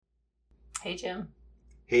Hey, Jim.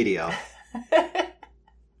 Hey, DL.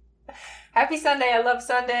 Happy Sunday. I love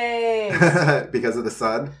Sundays. Because of the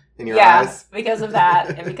sun in your eyes? Yeah, because of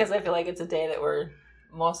that. And because I feel like it's a day that we're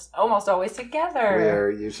almost always together. We are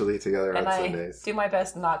usually together on Sundays. And I do my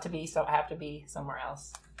best not to have to be somewhere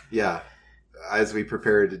else. Yeah. As we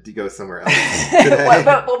prepare to go somewhere else today.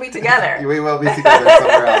 But we'll be together. We will be together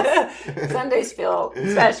somewhere else. Sundays feel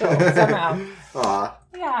special somehow. Aw.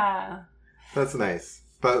 Yeah. That's nice.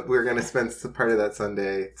 But we're going to spend part of that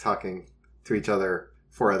Sunday talking to each other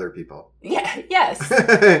for other people. Yeah. Yes.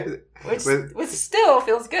 Which still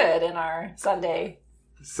feels good in our Sunday.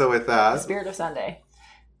 So with that. The spirit of Sunday.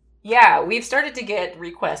 Yeah, we've started to get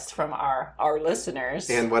requests from our listeners.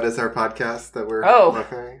 And what is our podcast that we're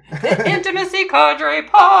looking? The Intimacy Cadre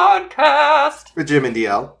Podcast. With Jim and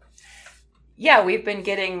DL. Yeah, we've been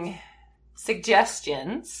getting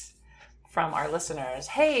suggestions from our listeners.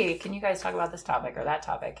 Hey, can you guys talk about this topic or that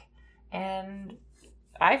topic? And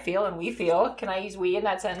I feel, and we feel, can I use we in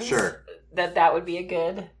that sentence? Sure. That would be a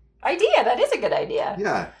good idea. That is a good idea.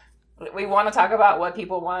 Yeah. We want to talk about what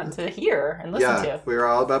people want to hear and listen to. Yeah, we're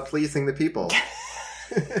all about pleasing the people.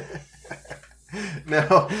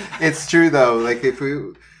 No, it's true though. Like if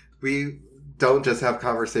we don't just have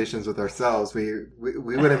conversations with ourselves, we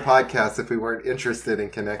wouldn't podcast if we weren't interested in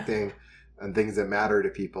connecting on things that matter to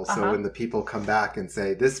people. So when the people come back and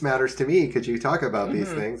say, this matters to me, could you talk about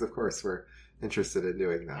these things? Of course, we're interested in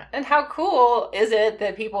doing that. And how cool is it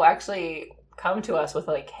that people actually come to us with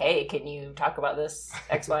like, hey, can you talk about this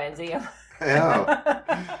X, Y, and Z? Yeah.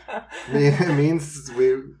 It means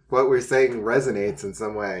what we're saying resonates in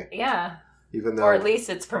some way. Yeah. Even though, or at least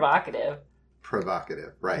it's provocative.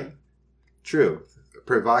 Provocative, right. Mm-hmm. True. A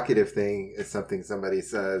provocative thing is something somebody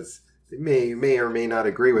says may or may not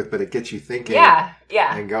agree with, but it gets you thinking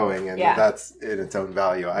and going. And that's in its own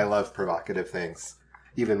value. I love provocative things,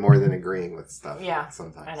 even more than agreeing with stuff. Yeah.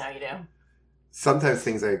 Sometimes. I know you do. Sometimes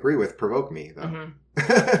things I agree with provoke me, though.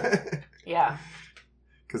 Mm-hmm. Yeah.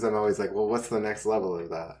 Because I'm always like, well, what's the next level of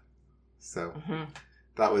that? So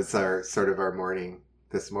that was our morning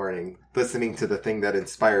this morning, listening to the thing that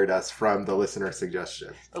inspired us from the listener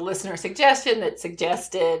suggestion. The listener suggestion that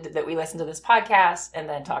suggested that we listen to this podcast and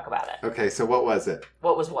then talk about it. Okay, so what was it?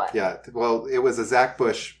 What was what? Yeah, well, it was a Zach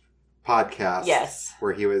Bush podcast. Yes.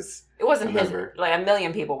 Where he was... It wasn't his, like a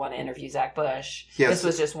million people want to interview Zach Bush. Yes. This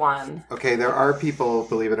was just one. Okay, there are people,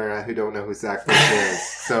 believe it or not, who don't know who Zach Bush is.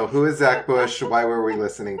 So who is Zach Bush? Why were we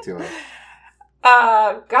listening to him?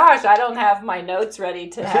 Gosh, I don't have my notes ready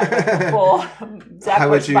to have a full Zach How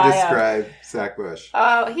Bush would you bio. describe Zach Bush?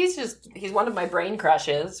 He's one of my brain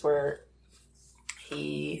crushes where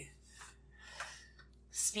he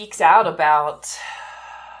speaks out about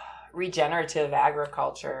regenerative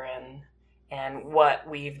agriculture and what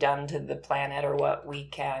we've done to the planet or what we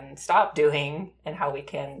can stop doing and how we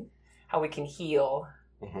can heal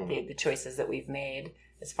the choices that we've made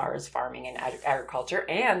as far as farming and agriculture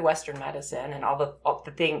and Western medicine and all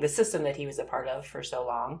the system that he was a part of for so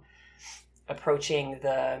long, approaching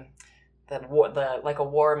the like a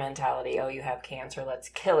war mentality. Oh, you have cancer, let's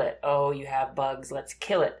kill it. Oh, you have bugs, let's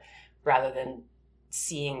kill it, rather than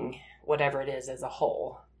seeing whatever it is as a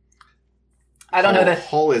whole. I don't know that...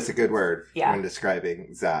 Whole is a good word when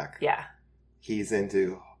describing Zach. Yeah. He's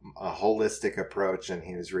into a holistic approach, and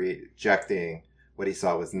he was rejecting what he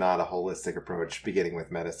saw was not a holistic approach, beginning with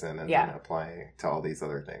medicine and then applying to all these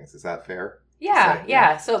other things. Is that fair?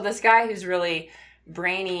 Yeah. So this guy who's really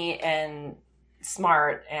brainy and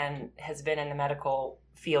smart and has been in the medical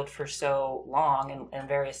field for so long and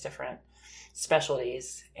various different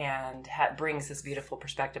specialties and brings this beautiful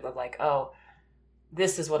perspective of like, oh,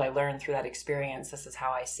 this is what I learned through that experience. This is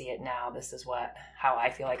how I see it now. This is how I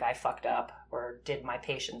feel like I fucked up or did my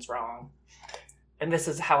patients wrong. And this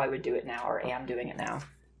is how I would do it now or am doing it now.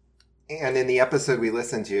 And in the episode we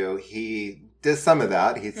listened to, he does some of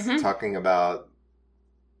that. He's talking about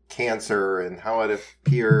cancer and how it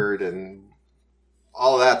appeared and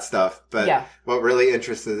all that stuff. But what really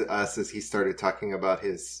interested us is he started talking about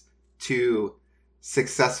his 2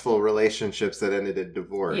 successful relationships that ended in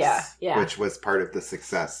divorce, which was part of the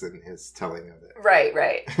success in his telling of it.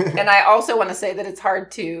 Right. And I also want to say that it's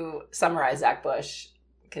hard to summarize Zach Bush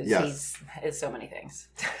because he's so many things.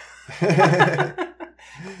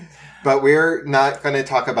 But we're not going to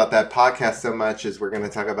talk about that podcast so much as we're going to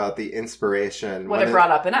talk about the inspiration. What it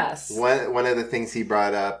brought up in us. One of the things he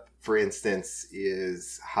brought up, for instance,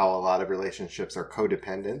 is how a lot of relationships are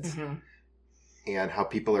codependent and how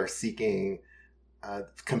people are seeking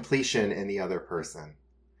completion in the other person.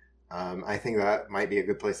 I think that might be a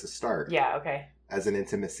good place to start. Yeah, okay. As an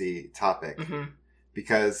intimacy topic.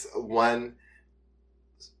 Because one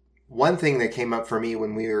one thing that came up for me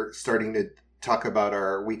when we were starting to talk about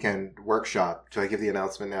our weekend workshop. Should I give the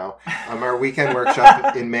announcement now? Our weekend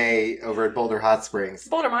workshop in May over at Boulder Hot Springs.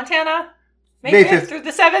 Boulder, Montana. May 5th through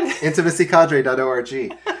the 7th.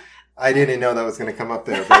 IntimacyCadre.org. I didn't know that was going to come up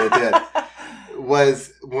there, but it did.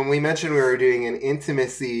 Was when we mentioned we were doing an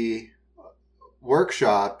intimacy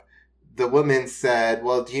workshop, the woman said,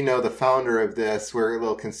 well, do you know the founder of this? We're a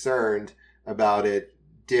little concerned about it.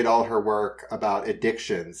 Did all her work about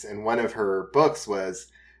addictions. And one of her books was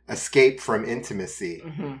Escape from Intimacy.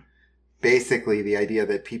 Mm-hmm. Basically, the idea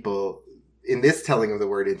that people, in this telling of the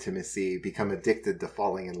word intimacy, become addicted to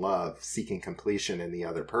falling in love, seeking completion in the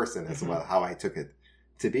other person as well, how I took it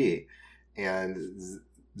to be. And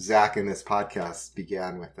Zach in this podcast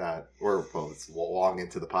began with that, or well, it's long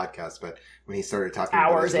into the podcast, but when he started talking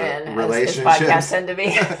hours about in relationships, podcasts tend to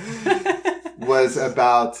be was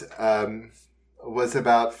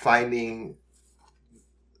about finding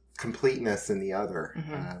completeness in the other.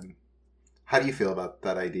 Mm-hmm. How do you feel about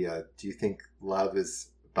that idea? Do you think love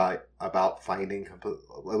is about finding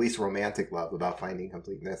at least romantic love, about finding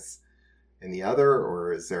completeness in the other,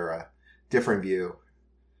 or is there a different view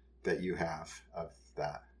that you have of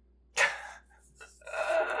that?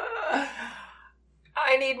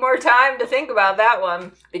 I need more time to think about that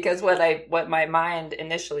one, because what my mind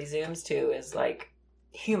initially zooms to is like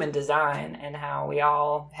human design and how we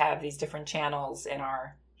all have these different channels in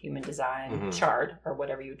our human design chart, or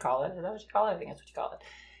whatever you would call it. Is that what you call it? I think that's what you call it.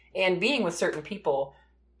 And being with certain people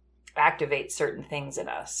activates certain things in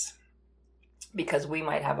us, because we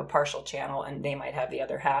might have a partial channel and they might have the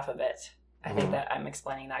other half of it. I think that I'm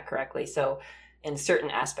explaining that correctly. So in certain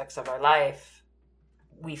aspects of our life,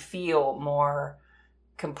 we feel more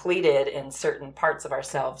completed in certain parts of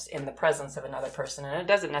ourselves in the presence of another person. And it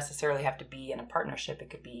doesn't necessarily have to be in a partnership. It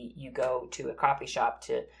could be you go to a coffee shop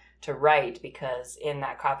to write, because in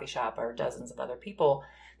that coffee shop are dozens of other people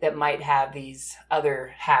that might have these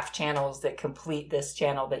other half channels that complete this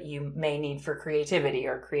channel that you may need for creativity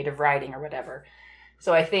or creative writing or whatever.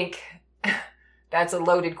 So I think that's a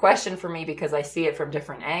loaded question for me, because I see it from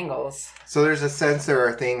different angles. So there's a sense there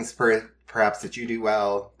are things perhaps that you do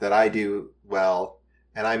well, that I do well,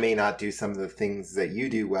 and I may not do some of the things that you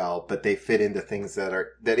do well, but they fit into things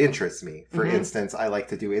that interest me. For instance, I like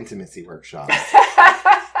to do intimacy workshops.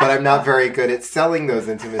 But I'm not very good at selling those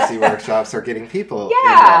intimacy workshops or getting people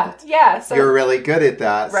involved. Yeah. So you're really good at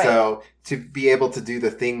that. Right. So to be able to do the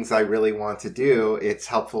things I really want to do, it's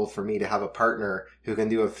helpful for me to have a partner who can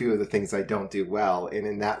do a few of the things I don't do well. And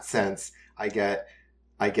in that sense, I get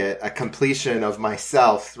a completion of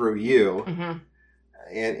myself through you. Mm-hmm.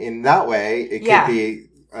 And in that way, it could be,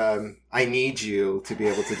 I need you to be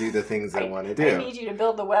able to do the things I want to do. I need you to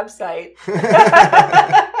build the website.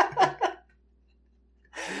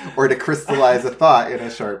 Or to crystallize a thought in a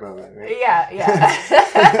short moment, right?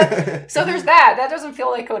 Yeah. So there's that. That doesn't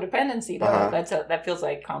feel like codependency, though. That feels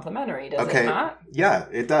like complementary, does it not? Yeah,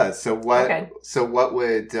 it does. So what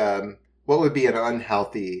would be an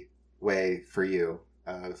unhealthy way for you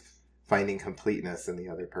of finding completeness in the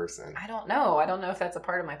other person? I don't know. I don't know if that's a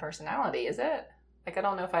part of my personality, is it? Like, I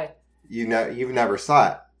don't know if you've never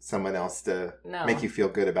sought someone else to make you feel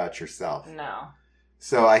good about yourself. No.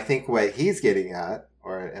 So I think what he's getting at,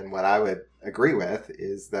 and what I would agree with,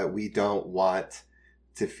 is that we don't want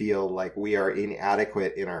to feel like we are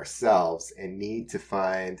inadequate in ourselves and need to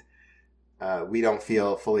find, we don't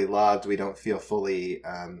feel fully loved, we don't feel fully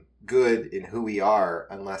good in who we are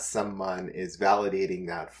unless someone is validating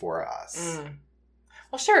that for us.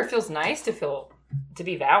 Well, sure, it feels nice to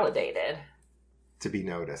be validated. To be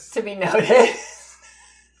noticed.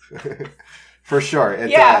 For sure, it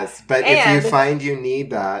does. But if you find you need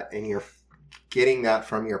that and you're getting that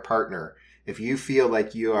from your partner, if you feel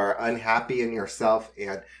like you are unhappy in yourself,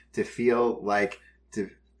 and to feel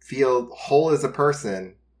whole as a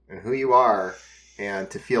person and who you are, and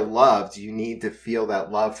to feel loved, you need to feel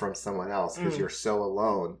that love from someone else, because you're so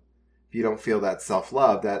alone. If you don't feel that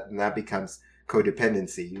self-love, that becomes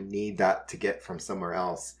codependency. You need that to get from somewhere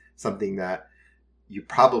else, something that you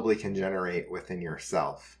probably can generate within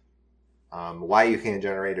yourself. Why you can't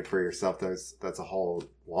generate it for yourself, that's a whole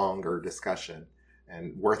longer discussion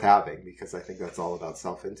and worth having, because I think that's all about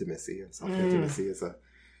self-intimacy, and self-intimacy is a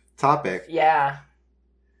topic. Yeah.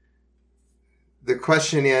 The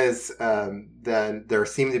question is, then there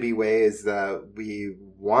seem to be ways that we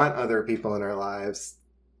want other people in our lives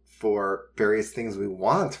for various things we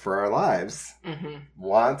want for our lives.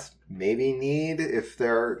 Want, maybe need, if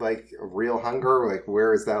they're like a real hunger, like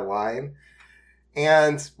where is that line?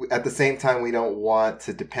 And at the same time, we don't want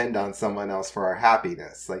to depend on someone else for our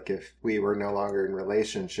happiness. Like if we were no longer in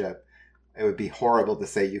relationship, it would be horrible to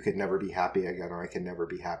say you could never be happy again, or I can never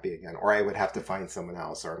be happy again, or I would have to find someone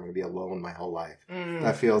else, or I'm going to be alone my whole life.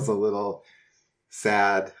 That feels a little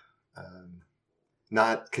sad,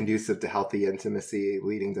 not conducive to healthy intimacy,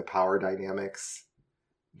 leading to power dynamics,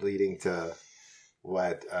 leading to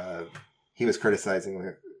what he was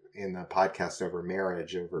criticizing in the podcast over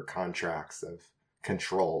marriage, over contracts of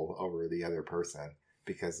control over the other person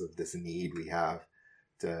because of this need we have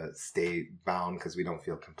to stay bound because we don't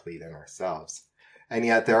feel complete in ourselves. And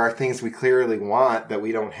yet there are things we clearly want that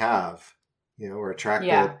we don't have. You know, we're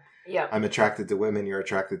attracted. Yeah. I'm attracted to women. You're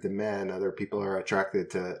attracted to men. Other people are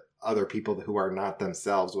attracted to other people who are not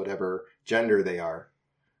themselves, whatever gender they are.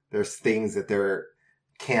 There's things that they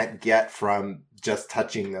can't get from just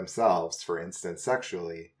touching themselves, for instance,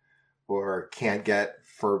 sexually, or can't get,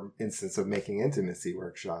 for instance, of making intimacy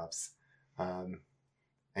workshops.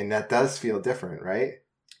 And that does feel different, right?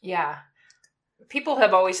 Yeah. People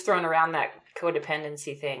have always thrown around that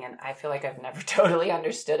codependency thing, and I feel like I've never totally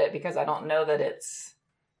understood it because I don't know that it's...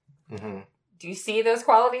 Mm-hmm. Do you see those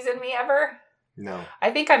qualities in me ever? No. I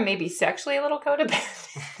think I'm maybe sexually a little codependent.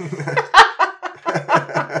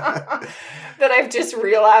 That I've just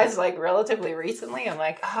realized, like, relatively recently. I'm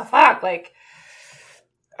like, oh, fuck, like,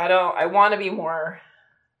 I want to be more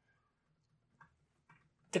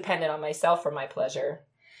dependent on myself for my pleasure.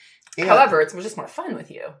 And, however, it's just more fun with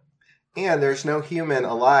you. And there's no human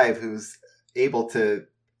alive who's able to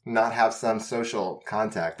not have some social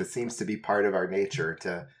contact. It seems to be part of our nature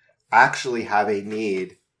to actually have a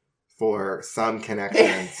need for some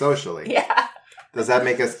connection socially. Yeah. Does that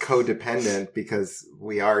make us codependent because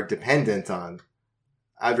we are dependent on...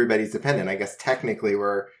 Everybody's dependent. I guess technically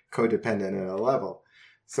we're codependent at a level.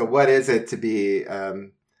 So what is it to be...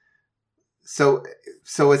 So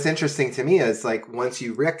what's interesting to me is, like, once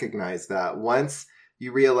you recognize that, once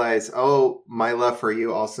you realize, oh, my love for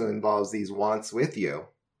you also involves these wants with you.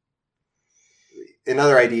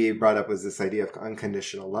 Another idea you brought up was this idea of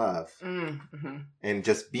unconditional love. Mm-hmm. And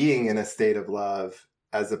just being in a state of love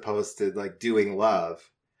as opposed to, like, doing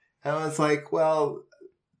love. And I was like, well,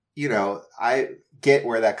 you know, I get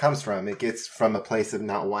where that comes from. It gets from a place of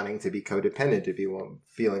not wanting to be codependent, to be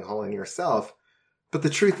feeling whole in yourself. But the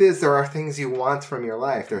truth is, there are things you want from your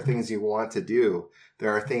life. There are things you want to do.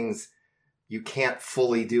 There are things you can't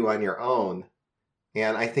fully do on your own.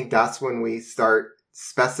 And I think that's when we start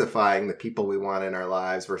specifying the people we want in our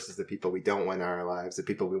lives versus the people we don't want in our lives, the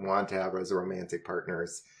people we want to have as romantic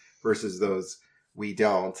partners versus those we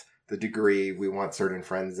don't, the degree we want certain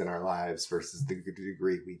friends in our lives versus the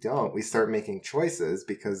degree we don't. We start making choices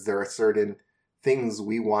because there are certain things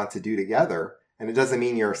we want to do together. And it doesn't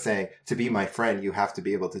mean you're saying, to be my friend, you have to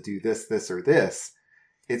be able to do this, this, or this.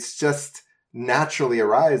 It's just naturally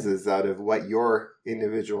arises out of what your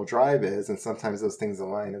individual drive is. And sometimes those things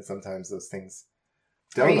align and sometimes those things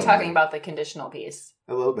don't. Are you talking about the conditional piece?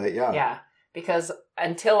 A little bit, yeah. Yeah. Because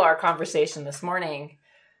until our conversation this morning,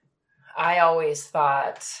 I always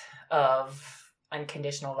thought of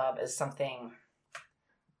unconditional love as something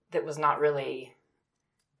that was not really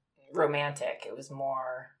romantic. It was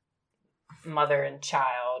more mother and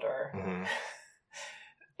child, or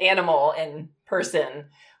animal and person.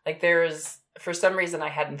 Like, for some reason I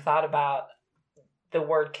hadn't thought about the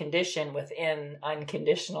word condition within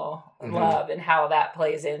unconditional love and how that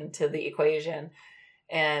plays into the equation.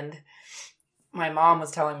 And my mom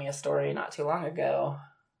was telling me a story not too long ago,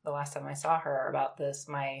 the last time I saw her, about this.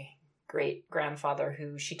 My great grandfather,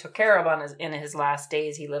 who she took care of in his last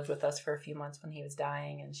days, he lived with us for a few months when he was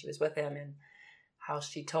dying, and she was with him, and how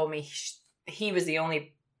she told me he was the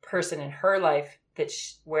only person in her life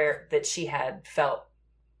that she had felt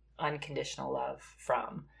unconditional love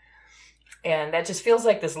from. And that just feels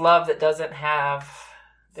like this love that doesn't have...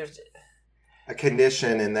 There's a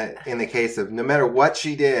condition in the case of no matter what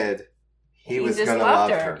she did, he was going to love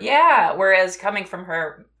her. Yeah, whereas coming from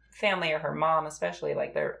her family, or her mom especially,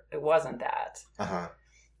 like, it wasn't that. Uh-huh.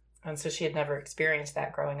 And so she had never experienced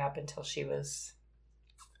that growing up until she was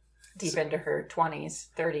deep into her 20s,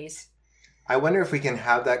 30s. I wonder if we can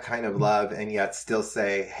have that kind of love and yet still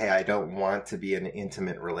say, hey, I don't want to be in an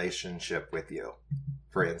intimate relationship with you,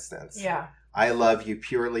 for instance. Yeah. I love you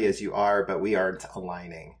purely as you are, but we aren't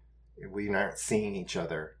aligning. We aren't seeing each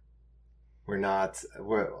other.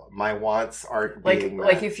 My wants aren't being met.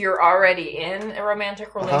 Like if you're already in a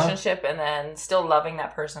romantic relationship and then still loving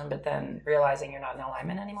that person, but then realizing you're not in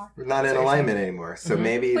alignment anymore. We're not in alignment anymore. So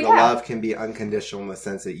maybe the love can be unconditional in the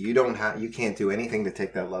sense that you can't do anything to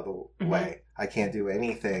take that love away. I can't do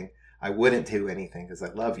anything. I wouldn't do anything because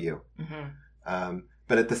I love you.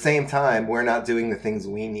 But at the same time, we're not doing the things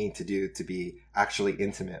we need to do to be actually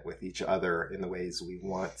intimate with each other in the ways we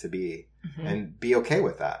want to be, and be okay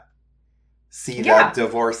with that. See that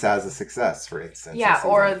divorce as a success, for instance. Yeah,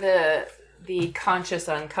 or the conscious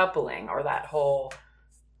uncoupling, or that whole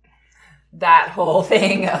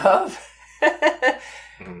thing of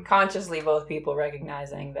consciously both people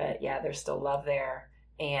recognizing that, there's still love there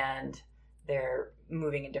and they're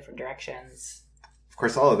moving in different directions. Of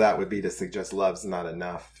course, all of that would be to suggest love's not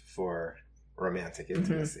enough for romantic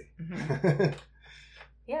intimacy.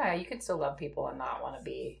 Yeah, you could still love people and not want to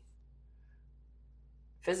be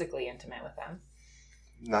physically intimate with them.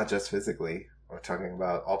 Not just physically. We're talking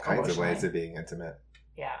about all kinds of ways of being intimate.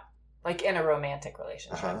 Yeah. Like in a romantic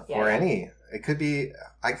relationship. Or any. It could be,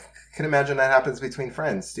 I can imagine that happens between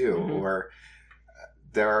friends too. Or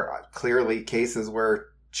there are clearly cases where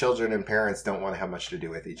children and parents don't want to have much to do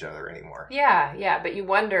with each other anymore. Yeah. But you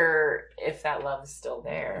wonder if that love is still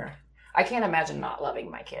there. I can't imagine not loving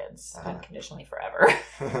my kids unconditionally forever.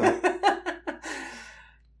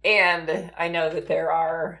 And I know that there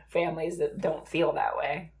are families that don't feel that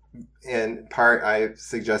way. In part, I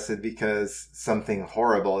suggested because something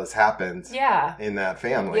horrible has happened in that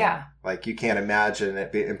family. Yeah. Like, you can't imagine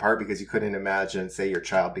it, in part because you couldn't imagine, say, your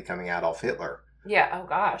child becoming Adolf Hitler. Yeah, oh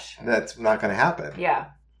gosh. That's not going to happen. Yeah.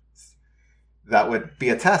 That would be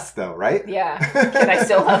a test, though, right? Yeah. Can I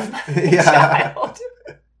still love my child?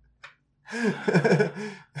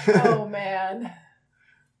 Oh, man.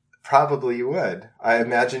 Probably you would. I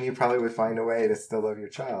imagine you probably would find a way to still love your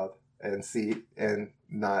child and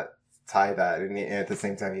not tie that. And at the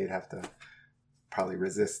same time, you'd have to probably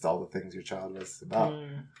resist all the things your child was about.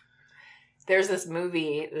 There's this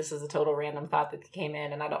movie, this is a total random thought that came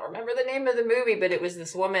in, and I don't remember the name of the movie, but it was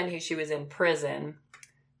this woman who she was in prison.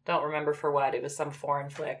 Don't remember for what. It was some foreign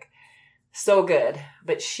flick. So good.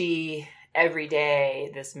 But every day,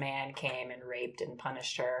 this man came and raped and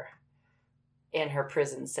punished her in her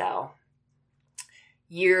prison cell.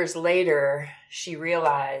 Years later, she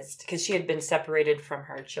realized, because she had been separated from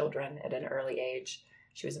her children at an early age.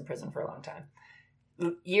 She was in prison for a long time.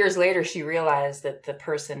 Years later, she realized that the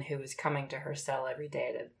person who was coming to her cell every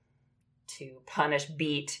day to punish,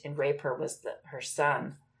 beat, and rape her was her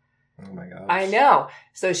son. Oh my gosh. I know.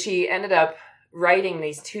 So she ended up writing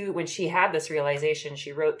these two. When she had this realization,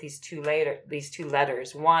 she wrote these two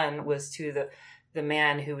letters. One was to the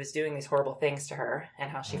man who was doing these horrible things to her and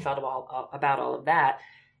how she felt about all of that.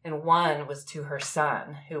 And one was to her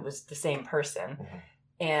son, who was the same person.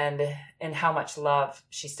 And how much love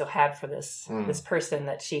she still had for this person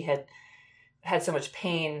that she had so much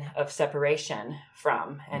pain of separation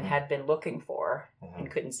from and had been looking for and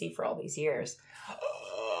couldn't see for all these years.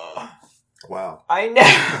 Wow. I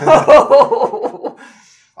know.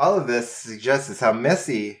 All of this suggests how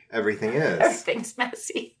messy everything is. Everything's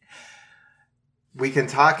messy. We can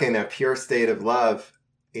talk in a pure state of love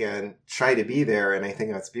and try to be there, and I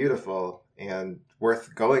think that's beautiful and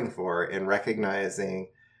worth going for, and recognizing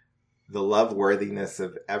the love worthiness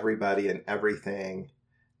of everybody and everything,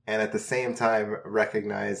 and at the same time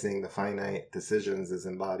recognizing the finite decisions as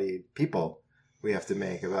embodied people we have to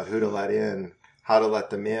make about who to let in, how to let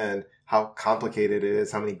them in, how complicated it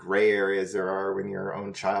is, how many gray areas there are when your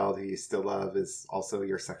own child who you still love is also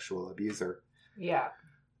your sexual abuser. Yeah.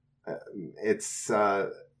 It's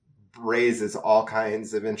raises all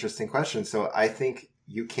kinds of interesting questions. So I think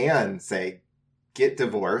you can say, get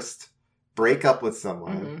divorced, break up with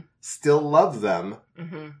someone, still love them,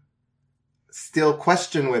 still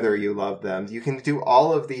question whether you love them. You can do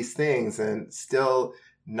all of these things and still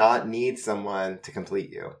not need someone to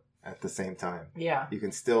complete you at the same time. Yeah. You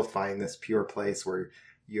can still find this pure place where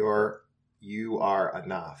you are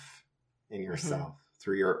enough in yourself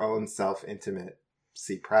through your own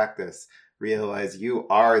self-intimacy practice. Realize you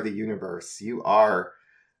are the universe. You are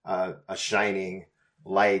a shining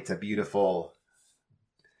light, a beautiful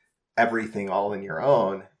everything all in your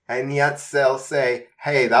own. And yet still say,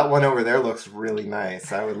 hey, that one over there looks really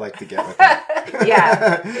nice. I would like to get with it.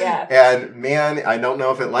 Yeah. And man, I don't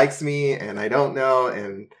know if it likes me, and I don't know,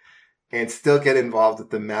 and still get involved with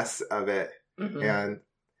the mess of it, and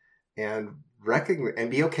recognize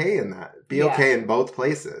and be okay in that. Be okay in both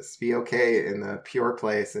places. Be okay in the pure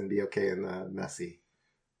place and be okay in the messy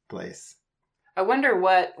place. I wonder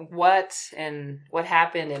what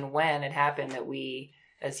happened and when it happened that we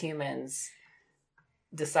as humans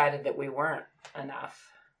decided that we weren't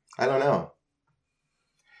enough. I don't know.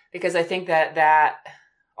 Because I think that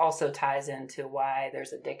also ties into why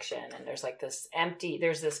there's addiction, and there's like this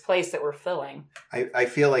there's this place that we're filling. I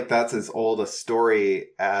feel like that's as old a story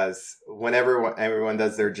as whenever everyone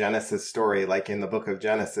does their Genesis story, like in the book of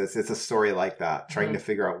Genesis, it's a story like that, trying to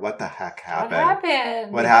figure out what the heck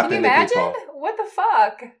happened. What happened? Can you imagine? To people? What the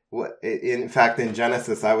fuck? In fact, in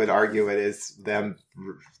Genesis, I would argue it is them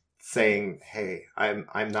saying, "Hey,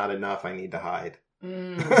 I'm not enough. I need to hide."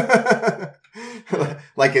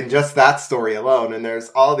 Like in just that story alone, and there's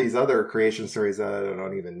all these other creation stories that I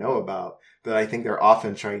don't even know about, but I think they're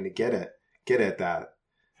often trying to get at that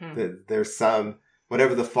there's some,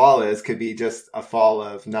 whatever the fall is, could be just a fall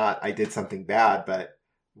of not I did something bad, but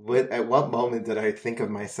at what moment did I think of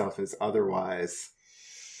myself as otherwise,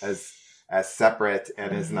 as separate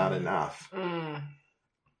and as not enough? It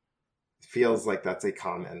feels like that's a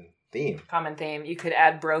common theme. You could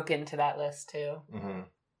add broken to that list too.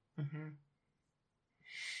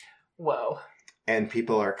 Whoa. And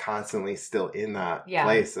people are constantly still in that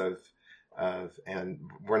place of, and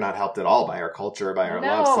we're not helped at all by our culture, by our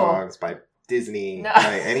love songs, by Disney,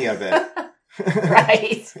 by any of it.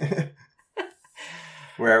 Right.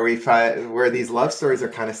 where these love stories are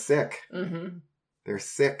kind of sick. They're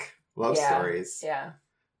sick love stories. Yeah.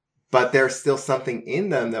 But there's still something in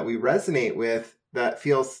them that we resonate with that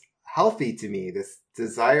feels healthy to me. This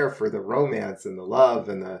desire for the romance and the love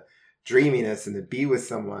and the dreaminess and to be with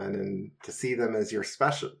someone and to see them as your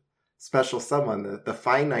special someone. The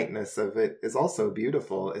finiteness of it is also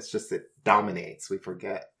beautiful. It's just it dominates. We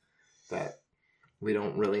forget that we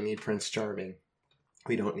don't really need Prince Charming.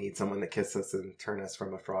 We don't need someone to kiss us and turn us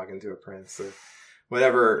from a frog into a prince or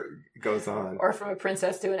whatever goes on. Or from a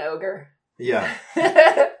princess to an ogre. Yeah.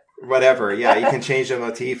 Whatever. Yeah, you can change the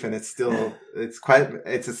motif and it's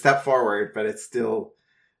a step forward, but it's still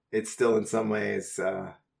in some ways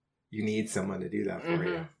you need someone to do that for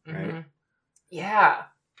you, right? Yeah.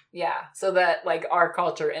 So that like our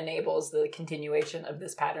culture enables the continuation of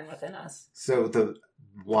this pattern within us. So the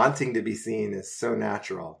wanting to be seen is so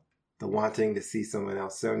natural. The wanting to see someone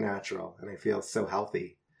else so natural, and I feel so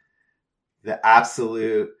healthy. The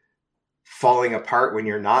absolute falling apart when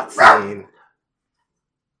you're not seen.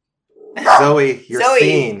 Zoe, you're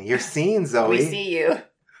seen. You're seen, Zoe. We see you.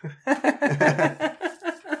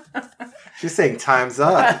 She's saying time's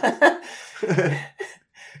up.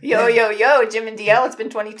 Yo, Jim and DL, it's been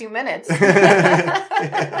 22 minutes.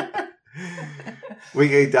 We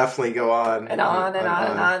could definitely go on. And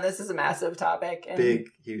on. This is a massive topic. And big,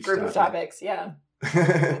 huge group of topics, yeah.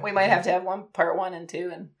 We might have to have part 1 and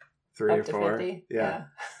 2 and 3 up or to 4. 50. Yeah.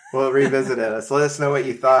 We'll revisit it. So let us know what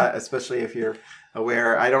you thought, especially if you're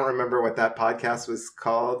aware. I don't remember what that podcast was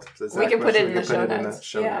called. We can put it in the show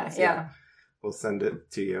notes. Yeah. We'll send it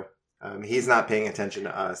to you. He's not paying attention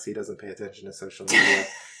to us. He doesn't pay attention to social media.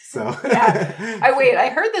 So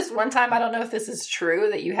I heard this one time. I don't know if this is true,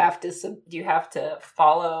 that you have to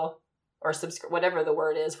follow or subscribe, whatever the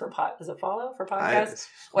word is for is it follow for podcasts?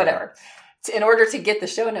 Whatever. In order to get the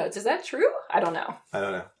show notes. Is that true? I don't know.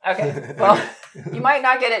 Okay. Well, you might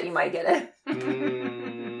not get it. You might get it.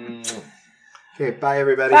 Okay. Bye,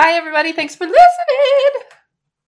 everybody. Bye, everybody. Thanks for listening.